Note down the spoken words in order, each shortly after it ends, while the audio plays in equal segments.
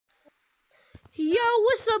Yo,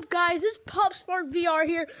 what's up guys? It's PopSmart VR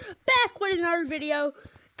here, back with another video.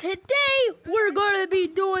 Today, we're going to be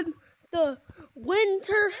doing the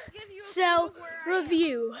winter sale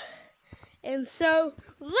review. And so,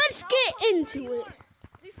 let's get into it.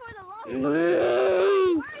 I'm in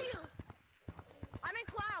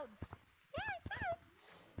clouds.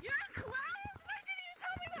 You're in clouds? Why didn't you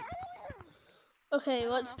tell me that earlier? Okay,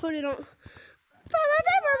 let's put it on.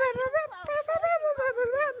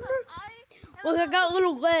 Look, I got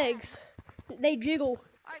little legs. They jiggle.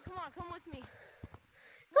 Alright, come on, come with me.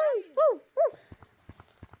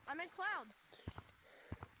 I'm in clouds.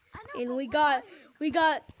 And we got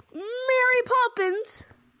Mary Poppins.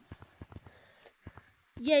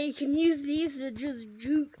 Yeah, you can use these to just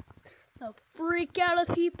juke the freak out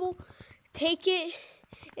of people. Take it,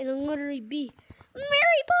 and it'll literally be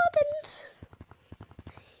Mary Poppins.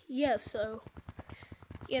 Yeah, so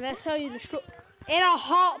yeah, that's how you destroy. And a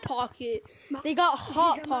hot pocket. They got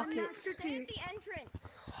hot pockets. Stay at the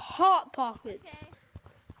entrance. Hot pockets. Okay.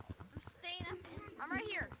 I'm right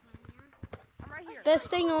here. Best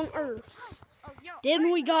thing on earth. Oh, yo,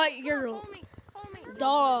 Then we got your hold me.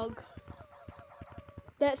 dog.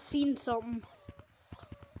 That's seen something.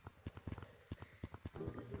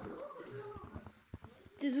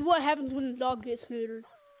 This is what happens when the dog gets neutered.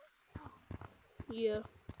 Yeah.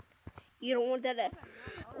 You don't want that.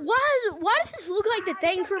 Why does this look like the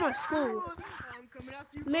thing for my school?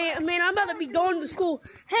 Man, I'm about to be going to school.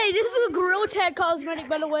 Hey, this is a Gorilla Tag cosmetic,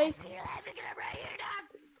 by the way.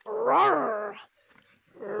 Roar.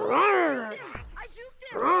 Roar. I juked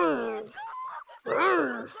it. Roar.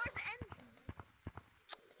 Roar.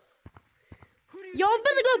 Yo, I'm about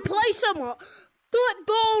to go play somewhere.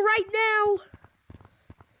 Football right now.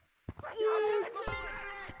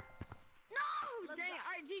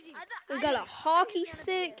 We got a hockey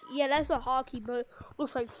stick. Yeah, that's a hockey, but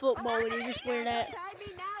looks like football when you just wear that.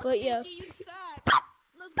 But yeah.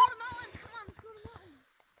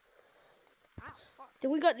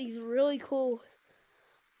 Then we got these really cool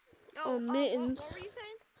mittens.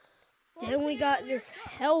 Then we got this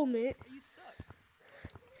helmet.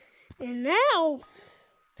 And now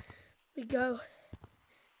we go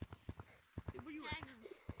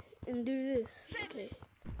and do this. Okay.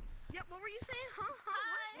 Yep, what were you saying? Huh?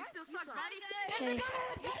 You still suck, buddy. Okay.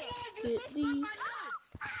 Get these.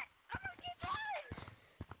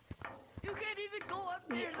 You can't even go up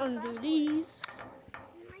there. Undo these.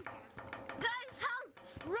 Guys, help!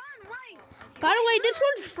 Run, wait! By the way, this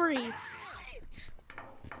one's free.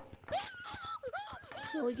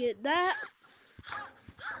 So we get that.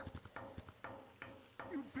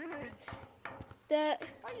 That.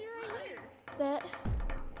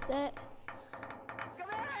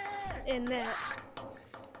 And that.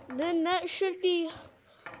 Then that should be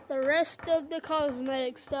the rest of the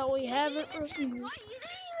cosmetics that we haven't reviewed. You didn't even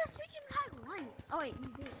freaking tag lights. Oh wait, you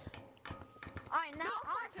did. Alright, now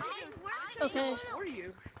Okay. Where are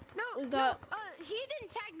you? No, we got he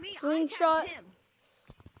didn't tag me. slingshot. I tagged him.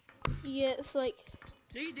 Yeah, it's like.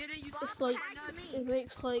 No, you didn't. You it's like it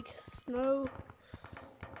makes like snow.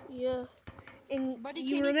 Yeah. And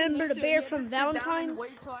you remember the bear from Valentine's?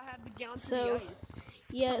 So,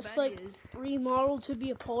 yeah, it's like remodeled to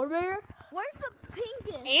be a polar bear. Where's the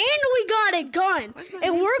pink? And we got a gun.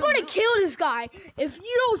 And we're going to kill this guy if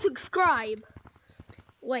you don't subscribe.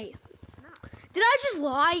 Wait. Did I just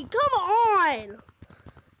lie? Come on.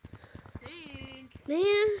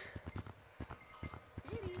 Man.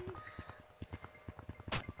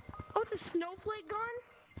 Oh, the snowflake gun?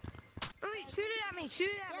 Wait, shoot it at me. Shoot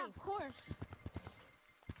it at me. Of course.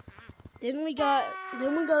 Then we got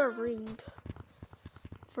a ring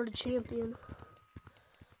for the champion.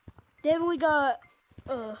 Then we got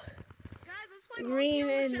green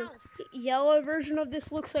and yellow version of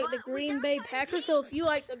this. Looks like the Green Bay Packers. So if you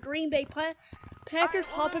like the Green Bay Packers,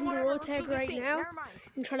 hop in Gorilla Tag right now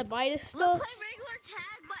and try to buy this stuff. Let's play regular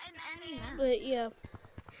tag, but in But yeah,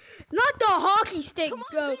 not the hockey stick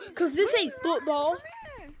though, cause this ain't football.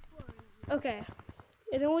 Okay,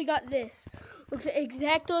 and then we got this. Looks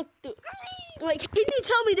exactly like. Can you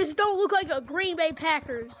tell me this don't look like a Green Bay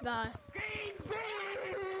Packers guy?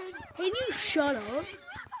 Can you shut up?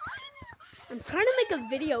 I'm trying to make a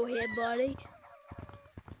video here, buddy.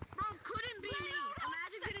 Bro, couldn't be me.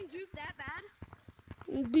 Imagine getting juked that bad.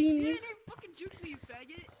 Be me. You didn't fucking juke me, you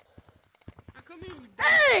faggot. I come here with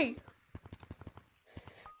Hey!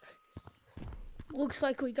 Looks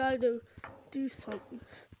like we gotta do something.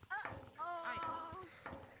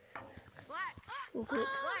 Black,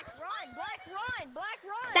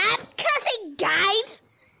 run! Stop cussing, guys!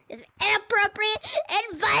 It's inappropriate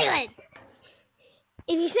and violent.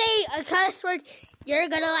 If you say a cuss word, you're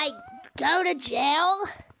gonna like go to jail.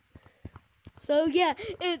 So yeah,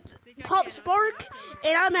 it's Pop Spark,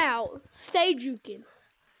 and I'm out. Stay juking.